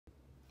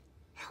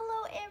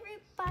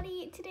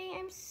everybody. Today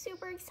I'm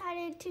super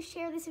excited to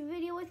share this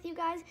video with you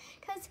guys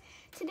because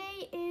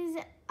today is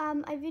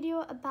a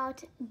video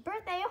about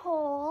birthday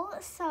haul.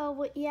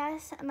 So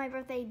yes, my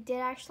birthday did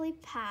actually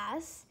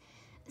pass.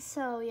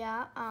 So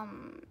yeah,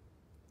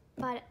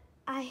 but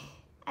I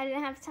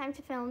didn't have time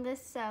to film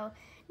this, so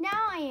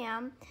now I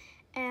am.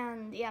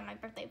 And yeah, my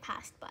birthday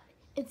passed, but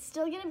it's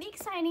still gonna be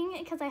exciting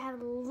because I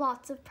have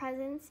lots of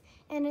presents,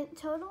 and in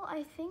total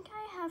I think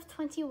I have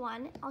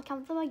 21. I'll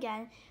count them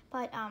again,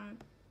 but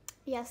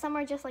yeah, some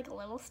are just like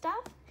little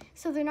stuff,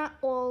 so they're not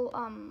all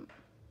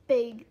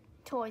big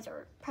toys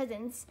or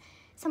presents.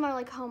 Some are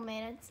like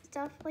homemade and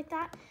stuff like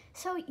that.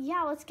 So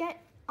yeah, let's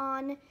get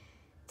on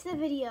to the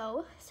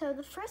video. So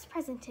the first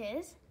present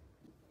is,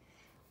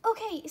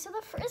 okay, so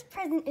the first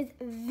present is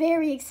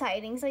very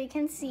exciting. So you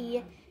can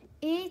see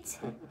it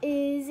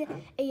is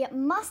a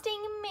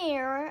Mustang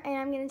mare, and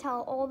I'm going to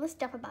tell all the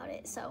stuff about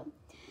it. So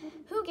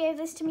who gave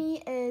this to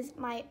me is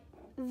my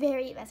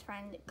very best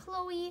friend,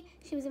 Chloe.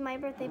 She was in my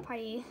birthday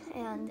party,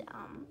 and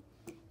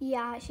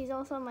yeah, she's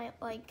also my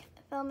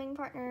filming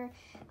partner.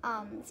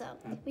 So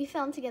we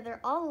filmed together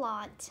a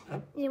lot.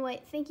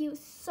 Anyway, thank you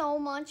so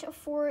much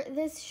for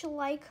this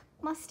Schleich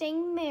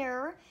Mustang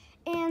mare.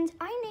 And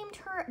I named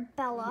her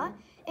Bella,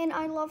 and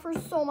I love her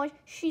so much.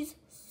 She's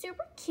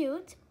super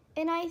cute.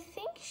 And I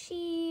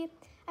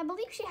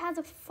believe she has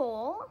a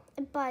foal,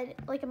 but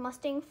like a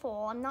Mustang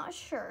foal, I'm not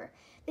sure.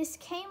 This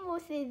came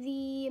with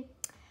the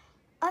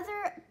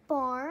other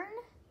barn.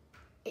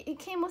 It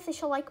came with the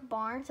Schleich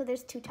barn, so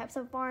there's two types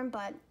of barn,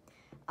 but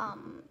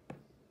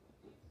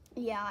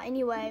yeah,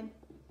 anyway,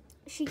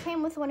 she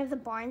came with one of the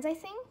barns, I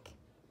think.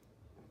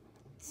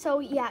 So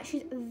yeah,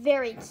 she's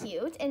very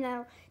cute. And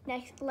now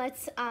next,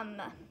 let's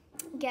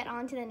get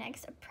on to the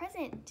next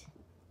present.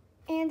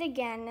 And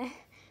again,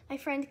 my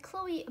friend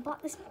Chloe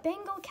bought this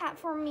Bengal cat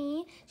for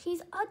me.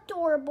 She's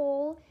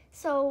adorable.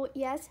 So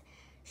yes,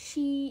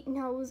 she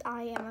knows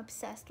I am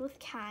obsessed with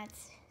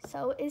cats.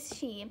 So is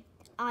she.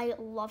 I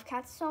love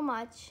cats so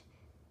much.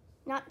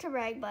 Not to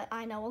brag, but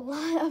I know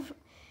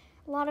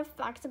a lot of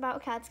facts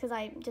about cats because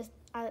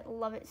I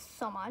love it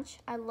so much.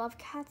 I love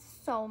cats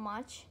so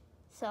much.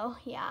 So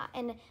yeah,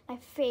 and my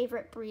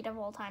favorite breed of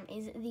all time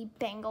is the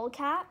Bengal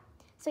cat.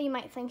 So you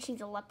might think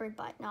she's a leopard,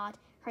 but not.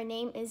 Her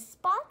name is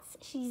Spots.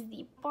 She's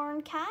the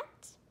barn cat.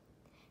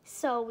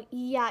 So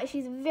yeah,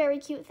 she's very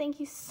cute. Thank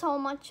you so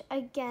much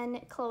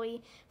again,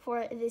 Chloe,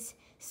 for this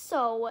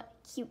so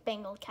cute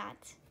Bengal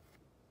cat.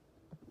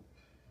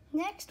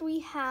 Next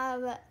we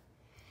have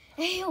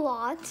a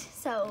lot.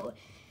 So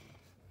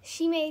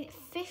she made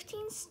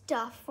 15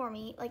 stuff for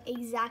me, like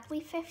exactly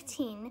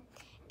 15.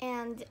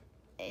 And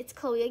it's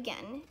Chloe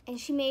again. And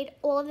she made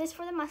all of this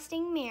for the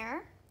Mustang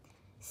mare.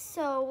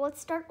 So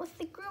let's start with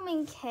the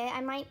grooming kit.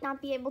 I might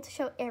not be able to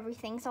show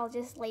everything, so I'll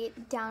just lay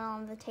it down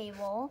on the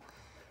table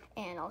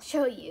and I'll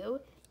show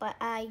you. But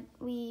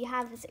we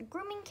have this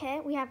grooming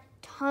kit. We have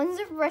tons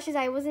of brushes.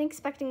 I wasn't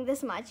expecting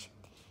this much.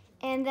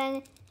 And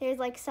then there's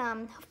like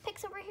some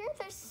picks over here.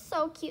 They're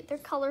so cute. They're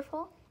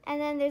colorful.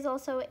 And then there's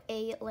also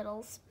a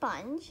little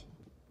sponge.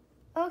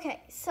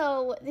 Okay,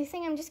 so the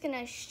thing I'm just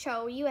gonna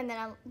show you, and then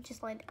I'll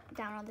just lay it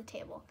down on the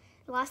table.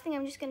 The last thing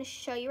I'm just gonna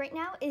show you right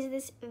now is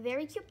this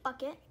very cute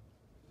bucket.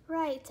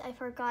 Right, I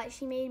forgot.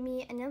 She made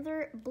me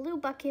another blue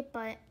bucket,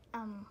 but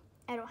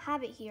I don't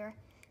have it here.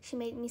 She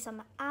made me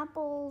some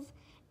apples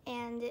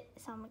and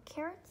some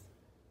carrots.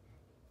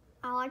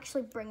 I'll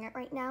actually bring it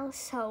right now,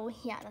 so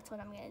yeah, that's what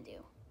I'm gonna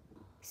do.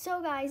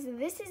 So guys,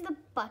 this is the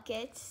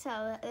bucket.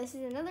 So this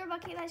is another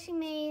bucket that she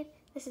made.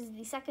 This is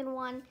the second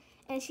one,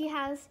 and she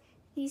has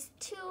these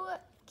two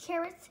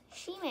carrots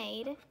she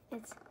made.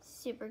 It's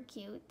super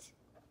cute.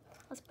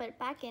 Let's put it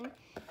back in.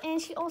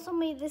 And she also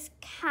made this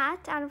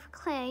cat out of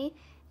clay.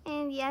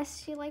 And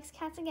yes, she likes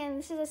cats again.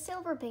 This is a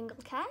silver Bengal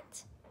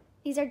cat.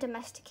 These are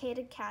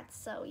domesticated cats,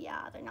 so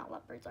yeah, they're not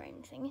leopards or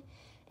anything.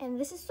 And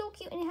this is so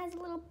cute, and it has a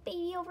little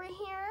baby over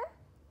here.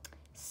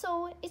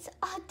 So it's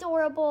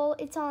adorable.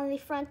 It's on the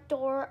front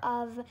door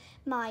of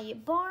my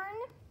barn.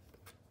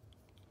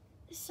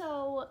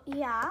 So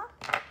yeah,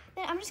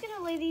 then I'm just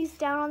gonna lay these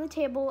down on the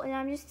table, and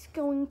I'm just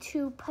going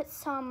to put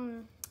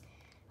some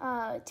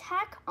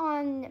tack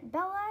on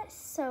Bella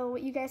so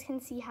you guys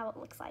can see how it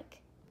looks like.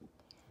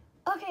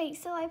 Okay,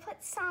 so I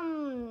put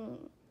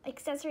some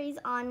accessories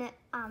on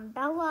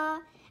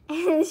Bella,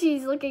 and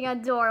she's looking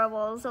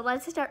adorable. So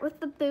let's start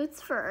with the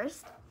boots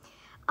first.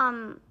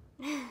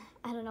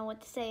 I don't know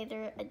what to say.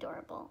 They're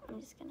adorable. I'm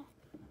just gonna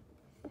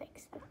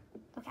fix them.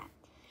 Okay,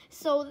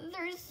 so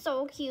they're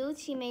so cute.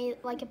 She made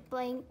like a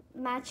blank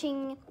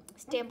matching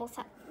stable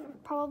set,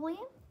 probably.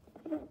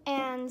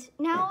 And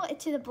now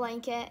to the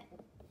blanket.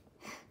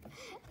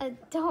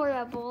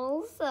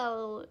 Adorable.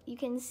 So you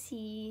can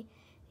see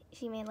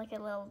she made like a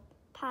little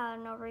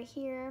pattern over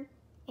here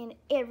and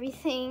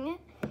everything.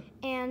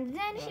 And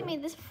then she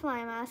made this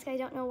fly mask. I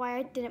don't know why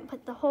I didn't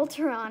put the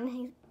halter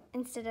on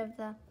instead of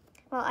the,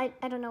 well, I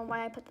don't know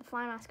why I put the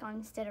fly mask on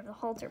instead of the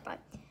halter, but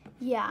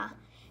yeah.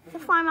 The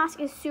fly mask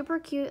is super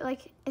cute.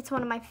 Like, it's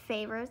one of my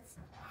favorites.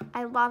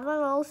 I love the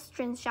little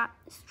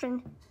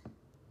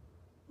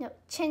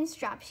chin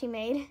strap she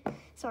made.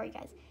 Sorry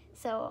guys.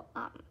 So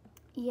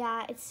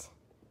yeah,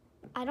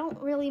 I don't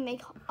really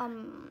make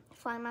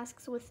fly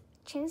masks with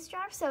chin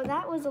straps, so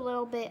that was a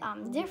little bit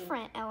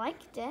different. I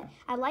like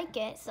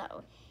it.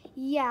 So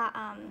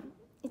yeah,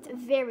 it's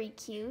very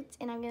cute,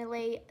 and I'm gonna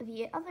lay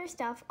the other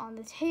stuff on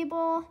the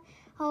table.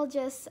 I'll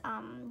just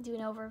do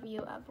an overview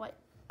of what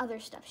other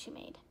stuff she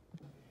made.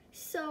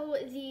 So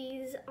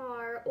these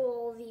are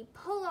all the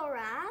polo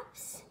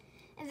wraps,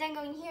 and then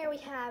going here we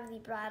have the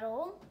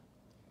bridle,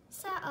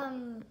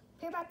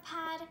 paperback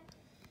pad,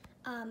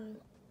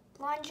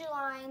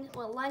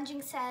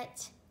 lunging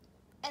set,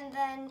 and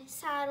then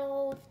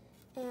saddle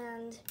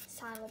and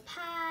saddle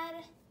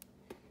pad.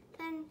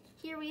 Then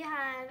here we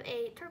have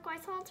a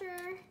turquoise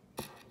halter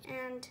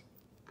and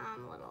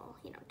little,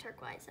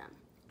 turquoise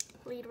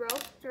lead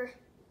rope. They're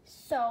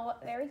so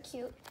very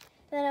cute.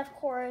 Then of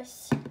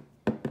course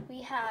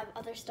we have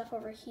other stuff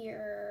over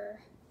here,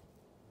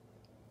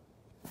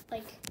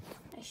 like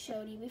I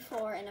showed you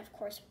before, and of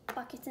course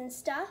buckets and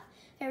stuff.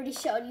 I already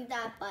showed you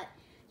that, but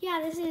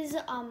yeah, this is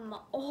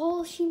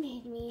all she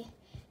made me.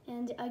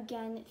 And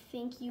again,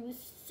 thank you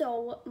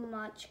so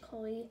much,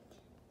 Chloe.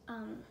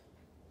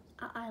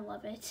 I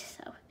love it.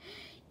 So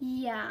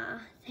yeah,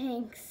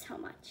 thanks so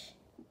much.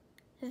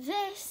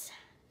 This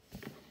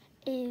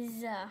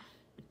is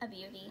a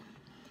beauty.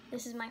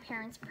 This is my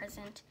parents'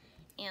 present,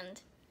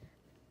 and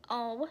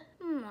oh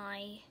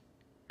my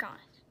god,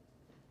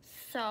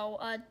 so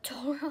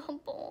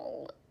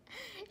adorable.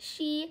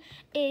 She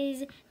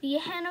is the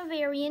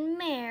Hanoverian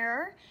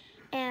mare,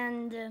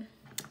 and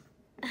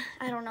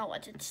I don't know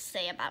what to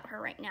say about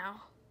her right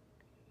now.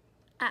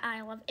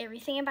 I love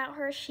everything about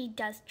her. She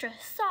does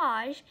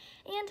dressage,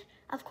 and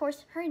of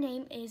course her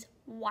name is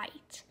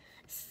White.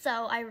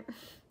 So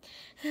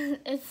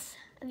it's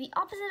the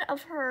opposite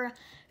of her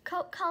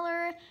coat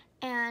color,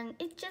 and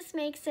it just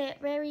makes it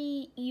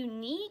very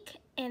unique,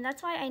 and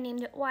that's why I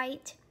named it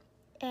White.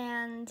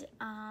 And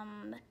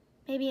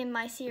maybe in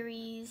my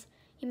series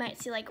you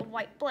might see like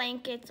white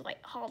blankets, white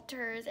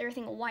halters,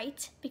 everything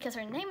white, because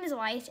her name is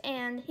White,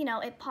 and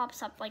it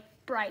pops up like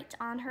bright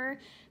on her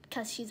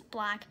because she's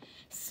black.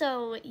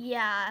 So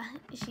yeah,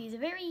 she's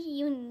very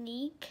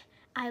unique.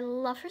 I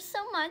love her so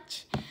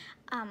much.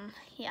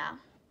 Yeah,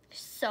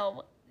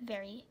 so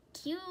very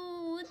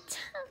cute.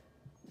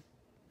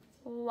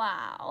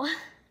 Wow,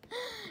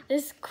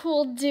 this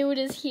cool dude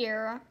is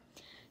here.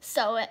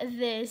 So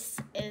this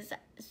is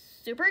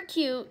super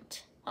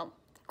cute, well,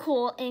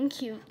 cool and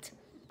cute.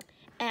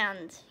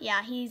 And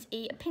yeah, he's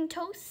a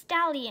Pinto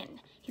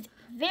Stallion. He's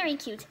very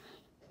cute,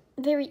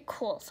 very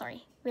cool,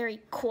 sorry,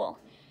 very cool.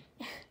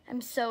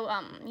 I'm so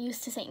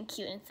used to saying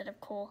cute instead of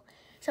cool.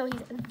 So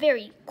he's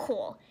very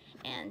cool,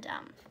 and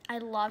I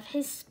love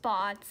his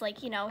spots, like,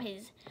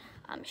 his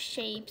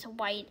shapes,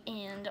 white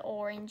and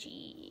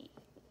orangey,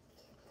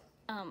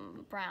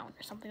 brown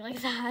or something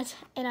like that.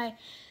 And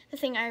the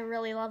thing I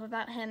really love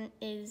about him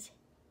is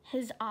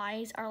his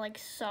eyes are like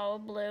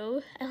so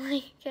blue. I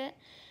like it.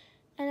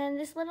 And then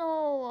this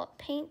little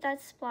paint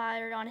that's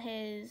splattered on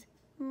his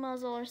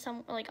muzzle or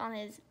on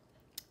his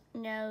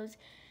nose,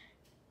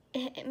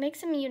 it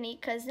makes him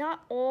unique, because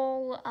not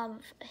all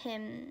of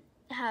him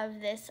have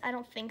this. I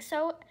don't think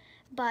so,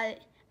 but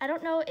I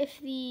don't know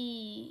if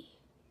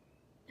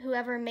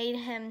whoever made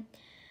him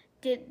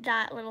did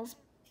that little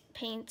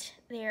paint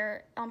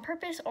there on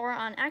purpose or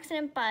on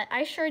accident, but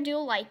I sure do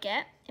like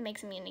it. It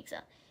makes him unique, so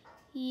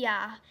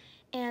yeah.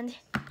 And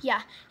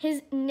yeah,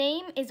 his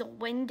name is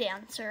Wind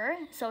Dancer,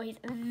 so he's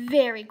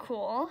very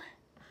cool.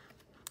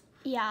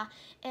 Yeah,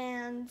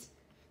 and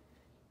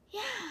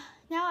yeah,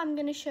 now I'm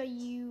gonna show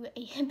you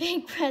a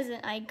big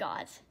present I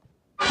got.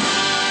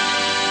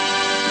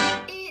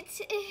 It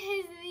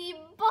is the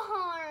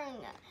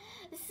barn.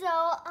 So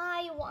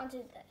I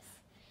wanted this.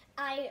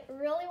 I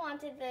really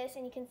wanted this,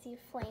 and you can see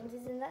Flames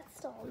is in that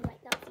stall. You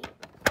might not see it.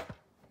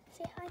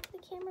 Say hi to the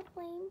camera,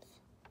 Flames.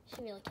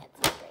 She really can't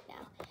see it right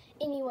now.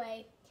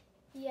 Anyway,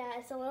 yeah,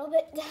 it's a little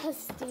bit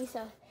dusty,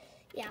 so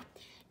yeah.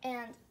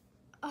 And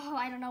oh,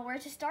 I don't know where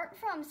to start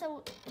from.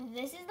 So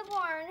this is the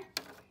barn,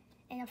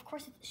 and of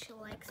course it's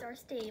Schleich's, our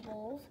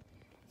stables.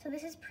 So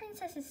this is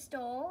Princess's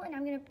stall, and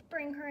I'm gonna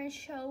bring her and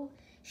show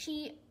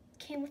she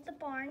came with the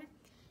barn.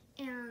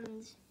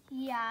 And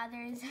yeah,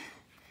 there's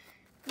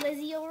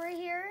Lizzie over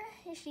here.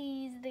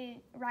 She's the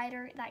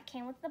rider that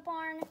came with the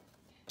barn.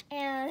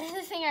 And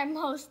the thing I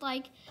most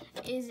like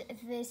is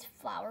this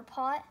flower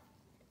pot.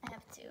 I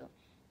have two,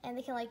 and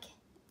they can like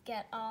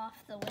get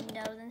off the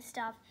windows and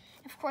stuff.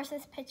 Of course,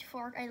 this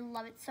pitchfork, I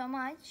love it so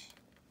much.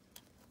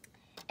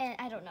 And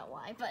I don't know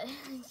why, but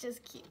it's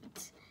just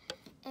cute.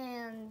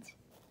 And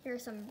here are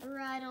some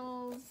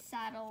bridles,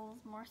 saddles,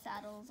 more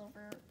saddles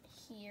over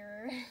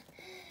here.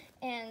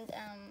 And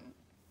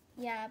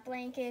yeah,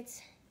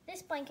 blankets.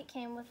 This blanket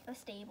came with the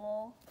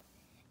stable.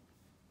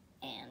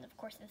 And of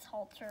course this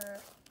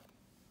halter.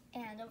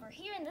 And over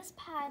here in this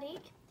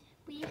paddock,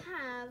 we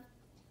have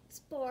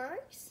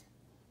Sparks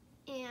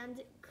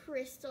and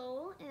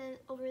Crystal, and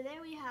over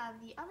there we have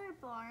the other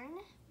barn,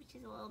 which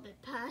is a little bit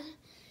bad.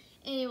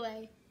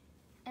 Anyway,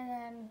 and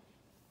then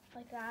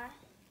like that.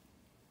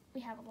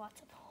 We have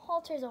lots of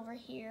halters over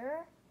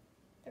here.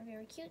 They're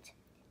very cute.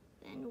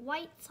 Then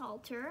White's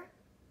halter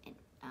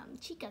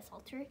and Chica's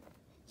halter.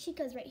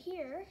 Chica's right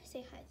here.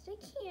 Say hi to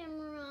the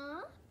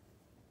camera.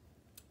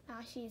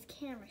 She's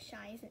camera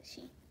shy, isn't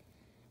she?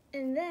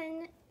 And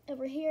then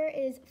over here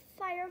is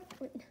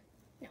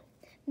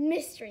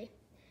Mystery.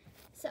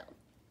 So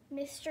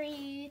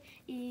Mystery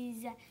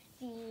is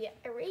the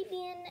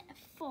Arabian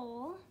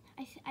foal.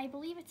 I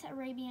believe it's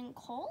Arabian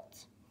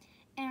colt.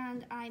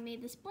 And I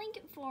made this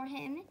blanket for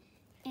him,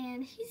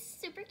 and he's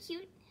super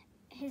cute.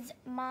 His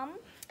mom,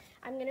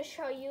 I'm gonna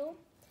show you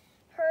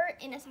her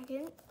in a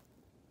second.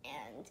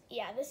 And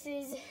yeah, this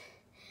is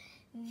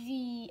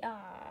the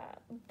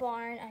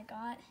barn I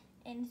got,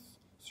 and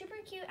super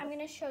cute. I'm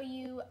gonna show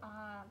you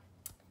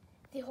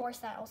the horse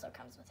that also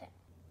comes with it.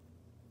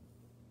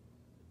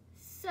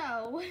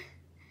 So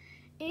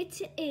it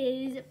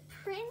is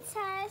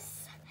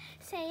Princess.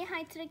 Say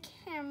hi to the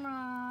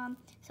camera.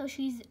 So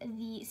she's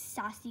the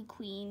sassy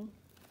queen.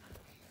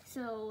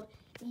 So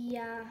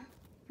yeah,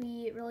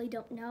 we really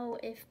don't know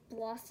if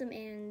Blossom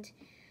and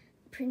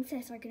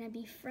Princess are gonna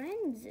be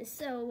friends.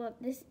 So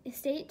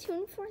stay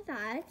tuned for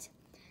that,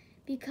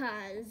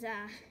 because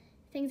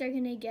things are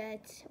gonna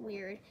get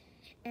weird.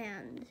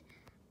 And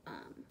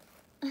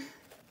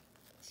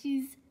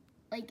she's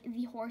like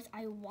the horse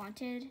I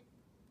wanted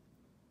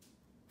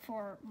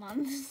for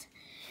months.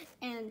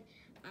 And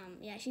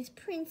yeah, she's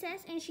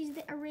Princess, and she's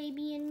the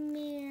Arabian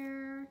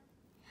mare.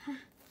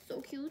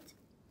 So cute.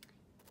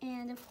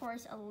 And of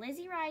course,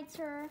 Lizzie rides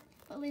her,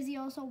 but Lizzie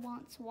also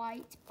wants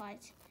White.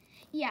 But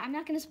yeah, I'm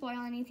not gonna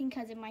spoil anything,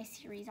 because in my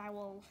series I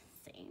will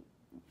say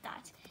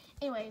that.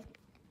 Anyway,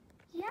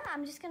 yeah,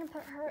 I'm just gonna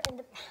put her in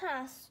the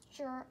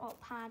pasture or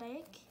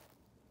paddock.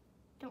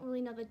 Don't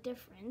really know the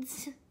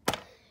difference.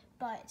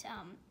 But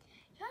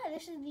yeah,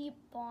 this is the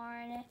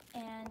barn,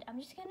 and I'm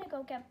just gonna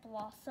go get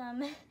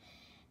Blossom.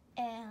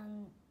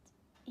 And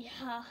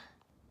yeah,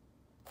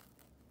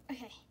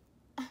 okay,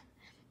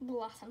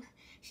 Blossom,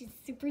 she's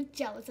super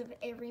jealous of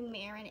every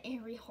mare and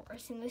every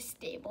horse in the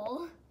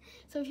stable.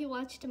 So if you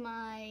watched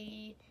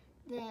the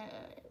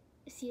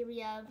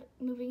series of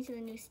moving to the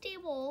new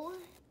stable,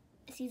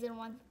 season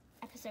 1,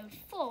 episode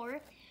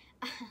 4,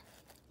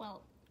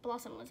 well,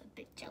 Blossom was a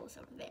bit jealous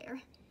over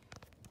there.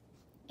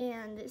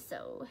 And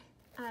so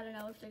I don't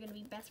know if they're gonna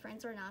be best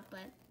friends or not,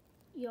 but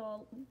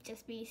you'll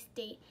just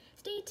stay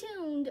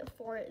tuned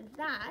for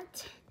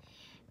that.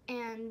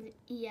 And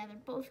yeah, they're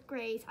both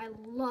grays. I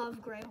love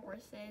gray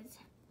horses.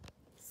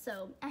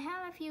 So I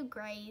have a few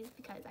grays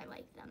because I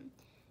like them.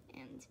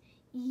 And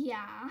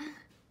yeah.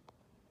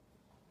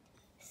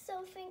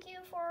 So thank you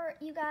for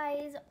you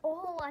guys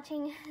all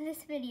watching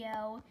this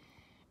video.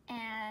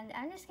 And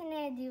I'm just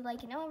gonna do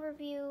like an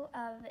overview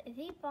of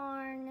the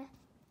barn.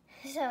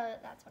 So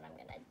that's what I'm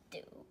gonna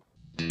do.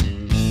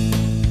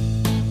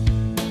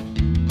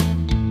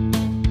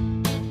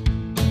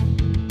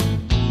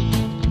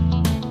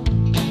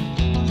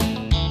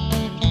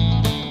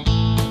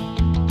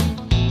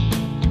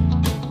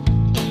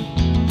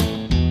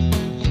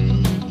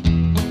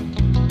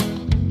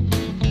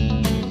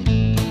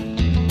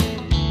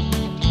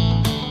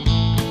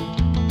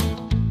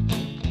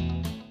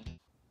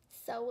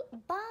 So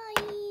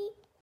bye.